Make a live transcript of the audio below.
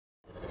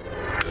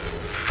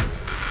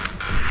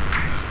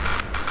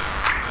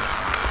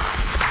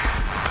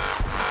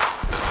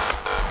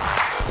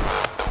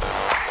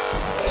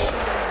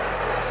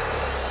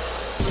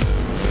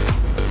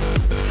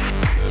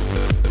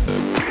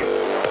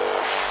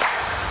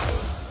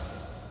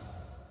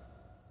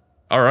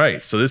All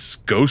right, so this is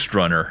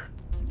Ghostrunner.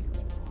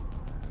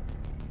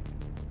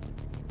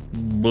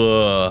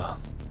 Oh.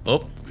 You're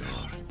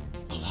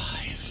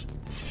alive.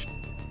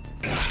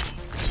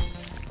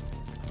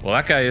 Well,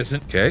 that guy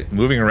isn't. Okay,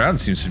 moving around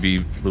seems to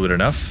be fluid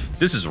enough.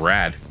 This is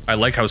rad. I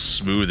like how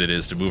smooth it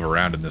is to move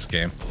around in this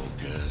game.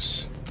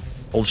 Focus.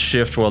 Hold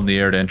shift while in the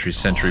air to entry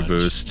sentry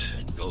boost.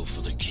 And go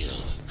for the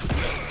kill.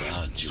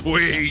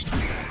 Sweet.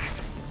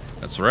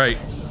 That's right.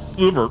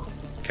 Uber.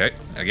 Okay,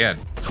 again.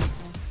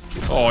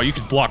 Oh, you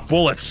can block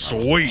bullets.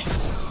 Sweet.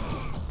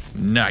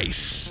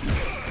 Nice.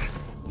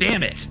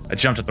 Damn it. I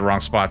jumped at the wrong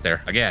spot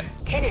there. Again.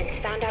 Tenants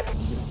found out.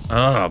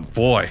 Oh,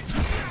 boy.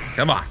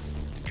 Come on.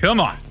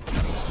 Come on.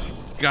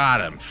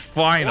 Got him.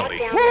 Finally.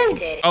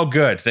 Lockdown. Oh,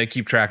 good. They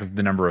keep track of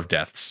the number of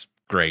deaths.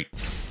 Great.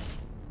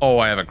 Oh,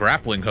 I have a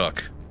grappling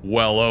hook.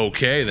 Well,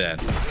 okay then.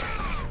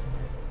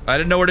 I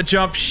didn't know where to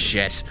jump.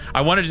 Shit.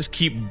 I want to just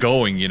keep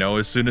going, you know,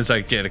 as soon as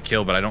I get a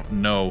kill, but I don't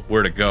know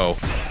where to go.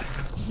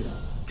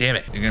 Damn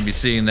it. You're going to be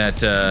seeing that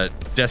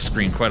death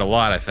screen quite a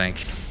lot, I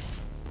think.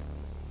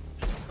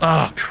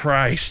 Oh,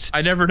 Christ.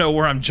 I never know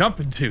where I'm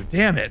jumping to.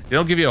 Damn it. They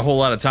don't give you a whole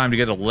lot of time to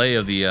get a lay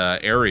of the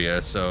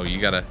area, so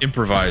you gotta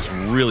improvise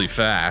really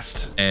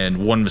fast.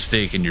 And one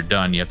mistake and you're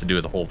done. You have to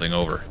do the whole thing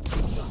over.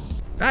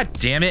 God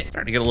damn it. I'm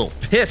starting to get a little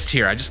pissed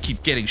here. I just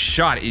keep getting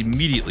shot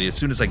immediately as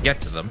soon as I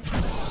get to them.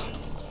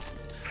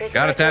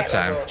 Got it that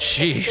time.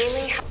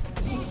 Jeez.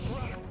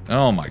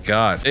 Oh my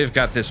God. They've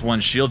got this one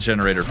shield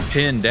generator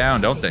pinned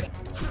down, don't they?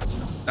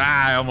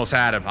 Ah, I almost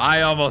had him.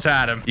 I almost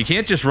had him. You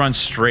can't just run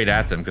straight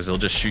at them because they'll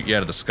just shoot you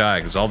out of the sky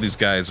because all these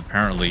guys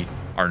apparently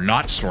are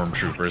not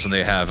stormtroopers and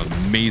they have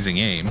amazing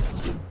aim.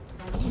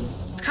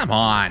 Come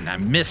on. I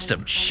missed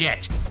him.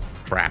 Shit.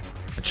 Crap.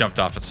 I jumped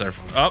off a surf.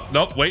 Oh,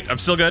 nope. Wait. I'm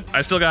still good.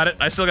 I still got it.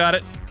 I still got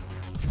it.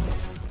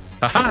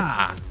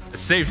 Aha! I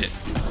saved it.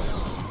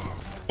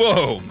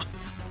 Boom.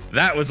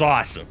 That was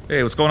awesome.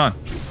 Hey, what's going on?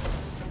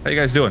 How you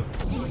guys doing?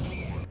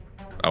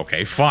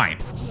 Okay, fine.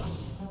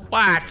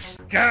 What?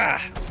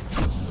 Gah!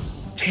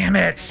 Damn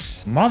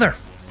it! Mother!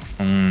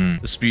 The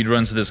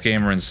speedruns of this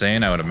game are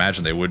insane. I would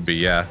imagine they would be,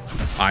 yeah.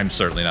 I'm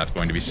certainly not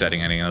going to be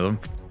setting any of them.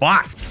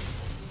 Fuck!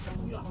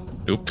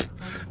 Oop.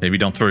 Maybe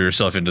don't throw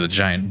yourself into the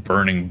giant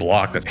burning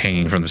block that's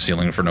hanging from the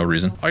ceiling for no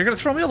reason. Oh, you're gonna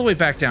throw me all the way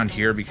back down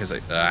here because I...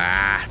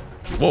 Ah!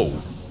 Whoa.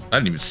 I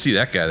didn't even see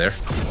that guy there.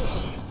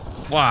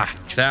 Wow,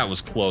 that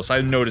was close. I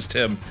noticed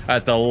him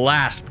at the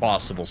last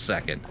possible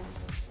second.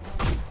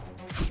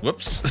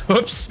 Whoops.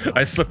 Whoops.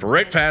 I slipped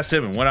right past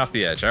him and went off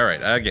the edge. All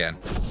right, again.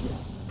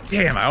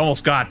 Damn, I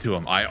almost got to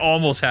him. I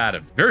almost had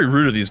him. Very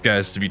rude of these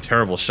guys to be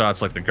terrible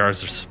shots like the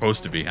guards are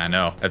supposed to be. I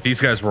know. If these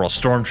guys were all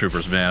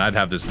stormtroopers, man, I'd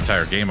have this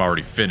entire game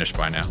already finished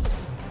by now.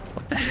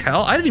 What the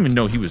hell? I didn't even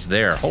know he was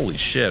there. Holy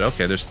shit.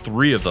 Okay, there's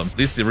 3 of them. At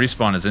least the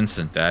respawn is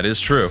instant. That is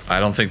true. I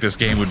don't think this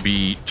game would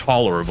be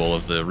tolerable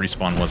if the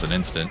respawn wasn't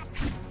instant.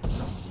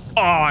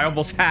 Oh, I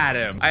almost had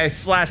him. I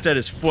slashed at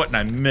his foot and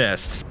I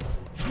missed.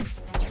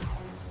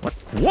 What?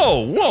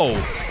 Whoa,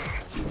 whoa.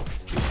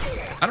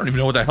 I don't even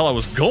know what the hell I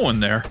was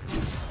going there.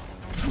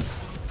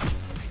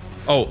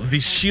 Oh, the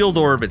shield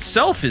orb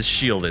itself is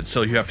shielded,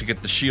 so you have to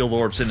get the shield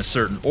orbs in a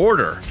certain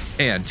order.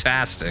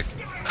 Fantastic.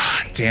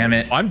 Damn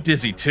it. I'm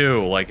dizzy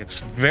too. Like, it's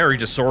very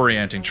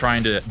disorienting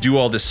trying to do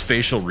all this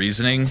spatial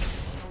reasoning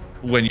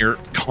when you're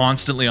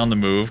constantly on the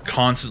move,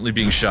 constantly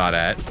being shot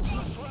at.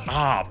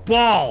 Ah,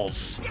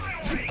 balls!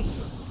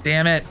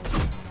 Damn it.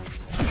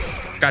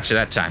 Gotcha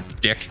that time,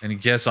 dick. Any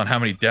guess on how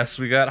many deaths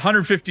we got?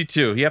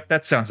 152. Yep,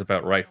 that sounds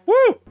about right.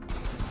 Woo!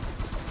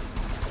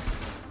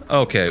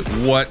 Okay,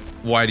 what?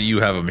 Why do you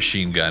have a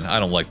machine gun? I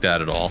don't like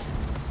that at all.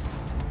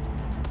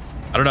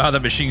 I don't know how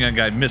that machine gun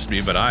guy missed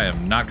me, but I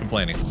am not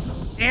complaining.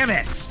 Damn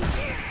it!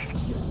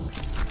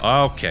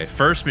 Okay,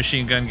 first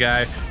machine gun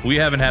guy. We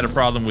haven't had a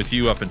problem with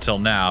you up until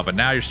now, but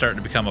now you're starting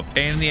to become a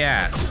pain in the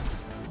ass.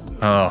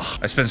 Oh,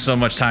 I spent so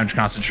much time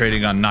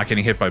concentrating on not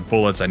getting hit by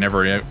bullets, I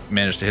never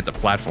managed to hit the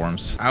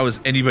platforms. How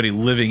is anybody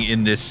living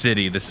in this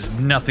city? This is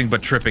nothing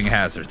but tripping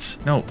hazards.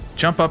 No,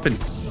 jump up and...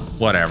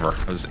 Whatever.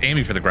 I was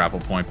aiming for the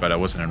grapple point, but I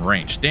wasn't in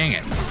range. Dang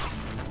it.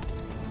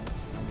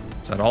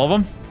 Is that all of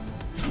them?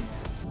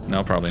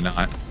 No, probably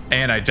not.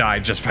 And I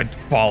died just by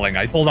falling.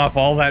 I pulled off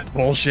all that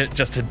bullshit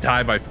just to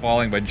die by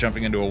falling by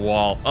jumping into a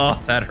wall. Oh,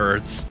 that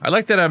hurts. I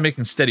like that I'm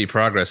making steady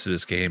progress in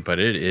this game, but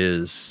it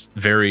is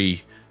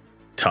very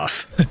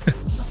tough.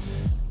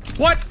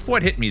 What?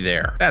 What hit me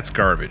there? That's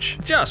garbage.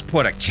 Just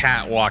put a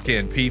catwalk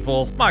in,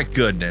 people. My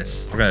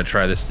goodness. We're gonna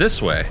try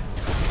this way.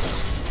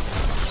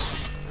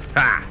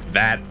 Ha!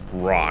 That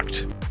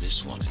rocked.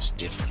 This one is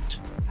different.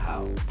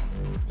 How?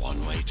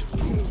 One way to...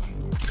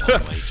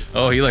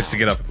 Oh, he likes to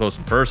get up close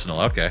and personal.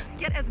 Okay.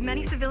 Get as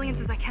many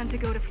civilians as I can to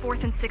go to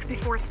 4th and 6th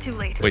before it's too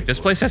late. Wait, this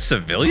place has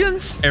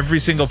civilians? Every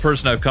single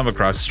person I've come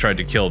across has tried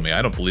to kill me.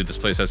 I don't believe this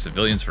place has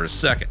civilians for a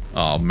second.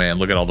 Oh man,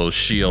 look at all those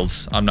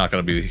shields. I'm not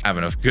gonna be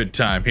having a good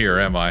time here,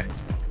 am I?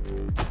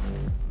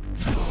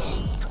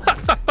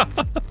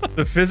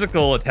 The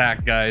physical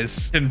attack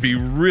guys can be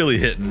really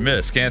hit and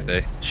miss, can't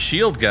they?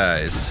 Shield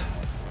guys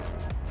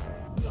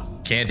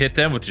can't hit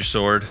them with your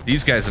sword.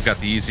 These guys have got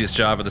the easiest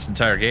job of this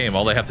entire game.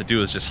 All they have to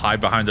do is just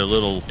hide behind their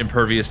little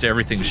impervious to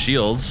everything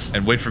shields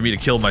and wait for me to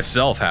kill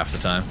myself half the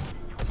time.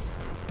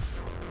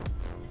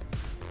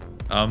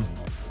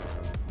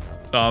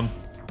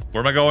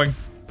 Where am I going?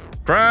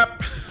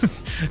 Crap!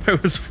 I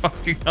was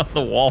fucking on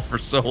the wall for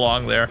so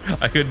long there,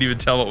 I couldn't even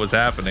tell what was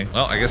happening.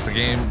 Well, I guess the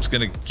game's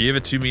gonna give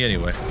it to me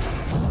anyway.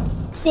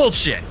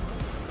 Bullshit!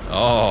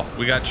 Oh,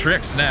 we got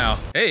tricks now.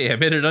 Hey, I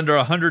made it under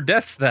 100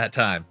 deaths that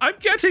time. I'm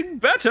getting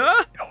better!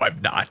 No,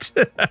 I'm not.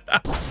 Did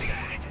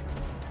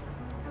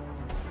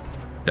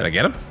I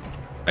get him?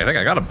 I think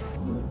I got him.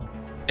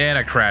 And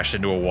I crashed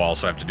into a wall,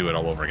 so I have to do it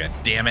all over again.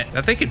 Damn it.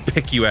 That they can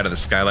pick you out of the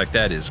sky like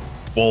that is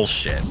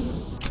bullshit.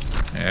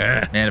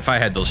 Man, if I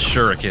had those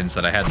shurikens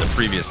that I had the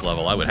previous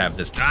level, I would have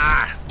this.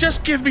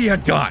 Just give me a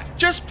gun.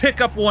 Just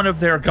pick up one of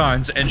their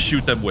guns and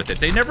shoot them with it.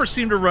 They never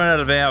seem to run out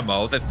of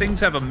ammo. The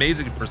things have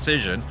amazing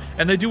precision,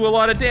 and they do a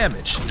lot of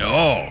damage.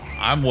 No,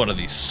 I'm one of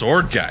these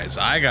sword guys.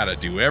 I gotta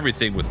do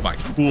everything with my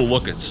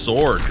cool-looking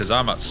sword, because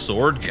I'm a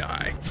sword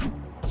guy.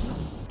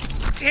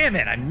 Damn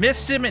it, I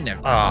missed him and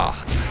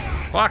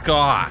fuck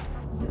off.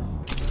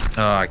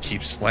 Oh, I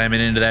keep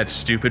slamming into that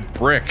stupid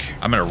brick.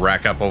 I'm gonna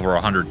rack up over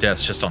 100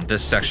 deaths just on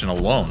this section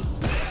alone.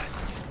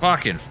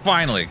 Fucking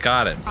finally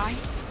got him.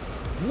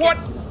 What?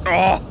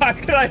 Oh, how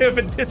could I have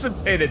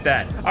anticipated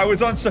that? I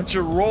was on such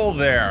a roll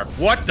there.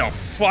 What the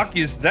fuck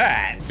is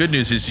that? Good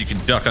news is you can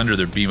duck under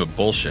their beam of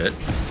bullshit.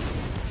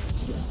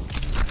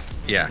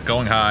 Yeah,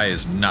 going high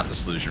is not the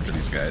solution for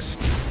these guys.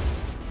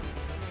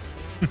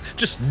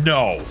 Just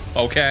no,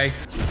 okay?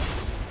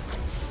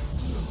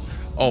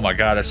 Oh my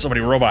god, there's so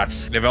many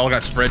robots. They've all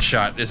got spread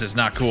shot. This is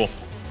not cool.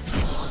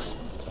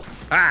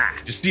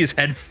 Just see his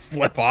head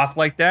flip off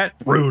like that?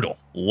 Brutal.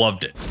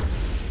 Loved it.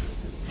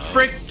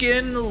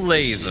 Frickin'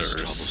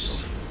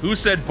 lasers. Who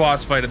said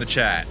boss fight in the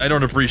chat? I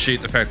don't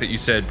appreciate the fact that you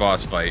said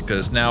boss fight,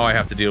 because now I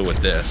have to deal with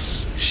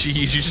this. Jeez,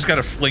 you just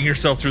gotta fling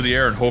yourself through the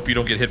air and hope you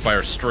don't get hit by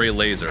a stray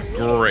laser.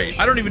 Great.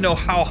 I don't even know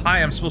how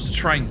high I'm supposed to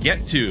try and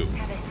get to.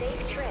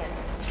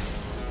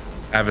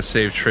 Have a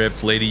safe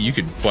trip, lady. You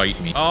could bite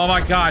me. Oh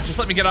my god, just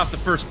let me get off the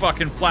first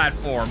fucking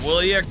platform,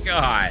 will ya?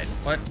 God.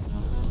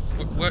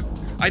 What?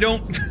 I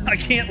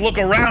can't look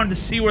around to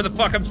see where the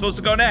fuck I'm supposed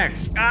to go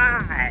next.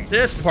 God.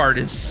 This part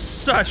is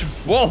such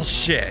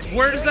bullshit.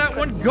 Where does that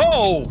one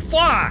go?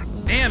 Fuck.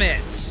 Damn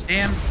it.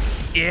 Damn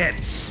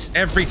it.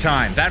 Every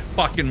time. That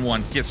fucking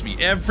one gets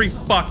me every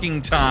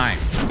fucking time.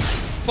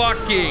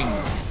 Fucking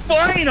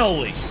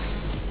finally.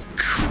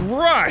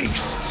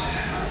 Christ.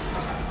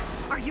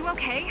 Are you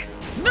okay?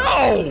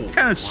 No! What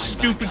kind of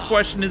stupid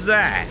question is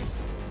that?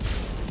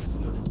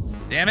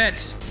 Damn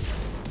it.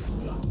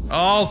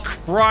 Oh,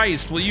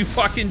 Christ. Will you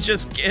fucking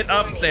just get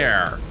up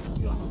there?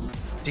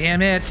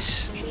 Damn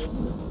it.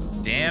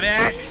 Damn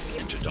it.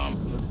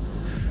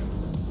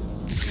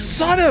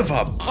 Son of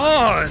a...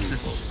 Oh, this is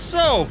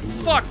so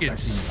fucking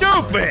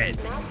stupid.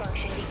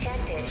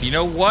 You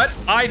know what?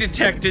 I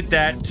detected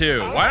that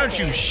too. Why don't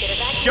you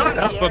shut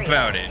up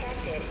about it?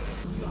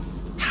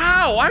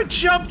 How? I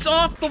jumped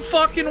off the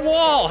fucking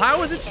wall.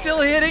 How is it still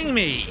hitting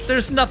me?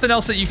 There's nothing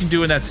else that you can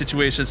do in that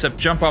situation except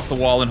jump off the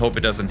wall and hope it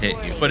doesn't hit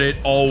you. But it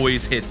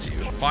always hits you.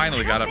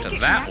 Finally got up to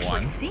that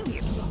one.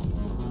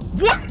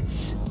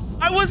 What?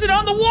 I wasn't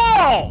on the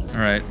wall!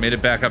 All right, made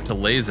it back up to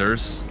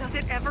lasers. Does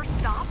it ever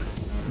stop?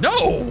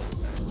 No!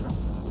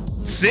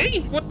 See?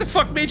 What the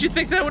fuck made you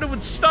think that it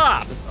would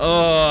stop?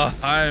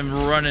 I'm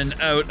running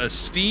out of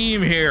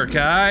steam here,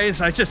 guys.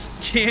 I just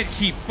can't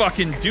keep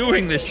fucking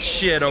doing this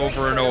shit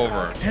over and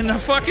over. And the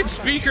fucking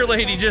speaker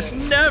lady just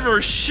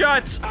never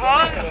shuts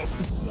up.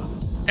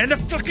 And the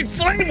fucking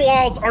flame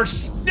walls are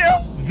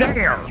still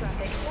there.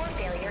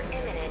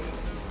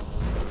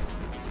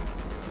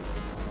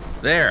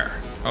 There.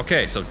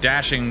 Okay, so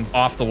dashing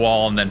off the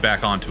wall and then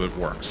back onto it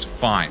works.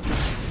 Fine.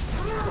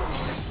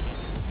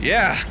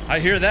 Yeah, I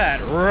hear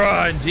that.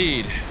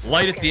 Indeed.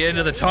 Light at the end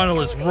of the tunnel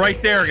is right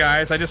there,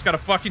 guys. I just gotta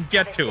fucking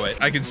get to it.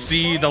 I can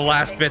see the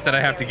last bit that I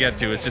have to get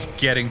to. It's just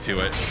getting to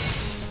it.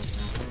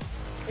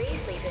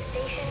 Please leave the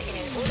station in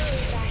an orderly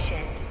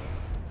fashion.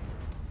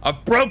 I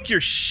broke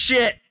your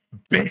shit,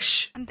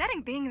 bitch. I'm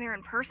betting being there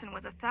in person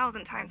was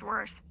 1,000 times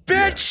worse.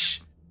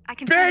 Bitch! I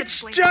can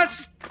Bitch,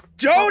 just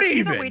don't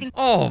even!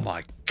 Oh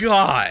my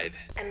god.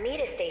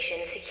 Amida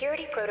station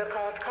security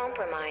protocols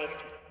compromised.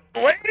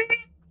 Lady?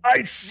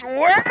 I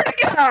swear to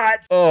God!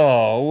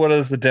 Oh, what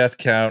is the death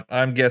count?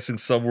 I'm guessing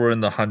somewhere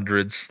in the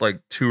hundreds, like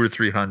 200 or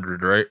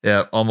 300, right?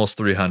 Yeah, almost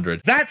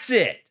 300. That's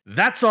it!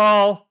 That's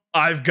all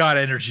I've got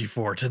energy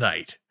for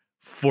tonight.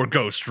 For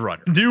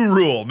Ghostrunner. New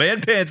rule,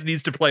 Man Pants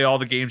needs to play all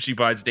the games she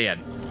buys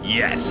Dan.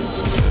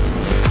 Yes!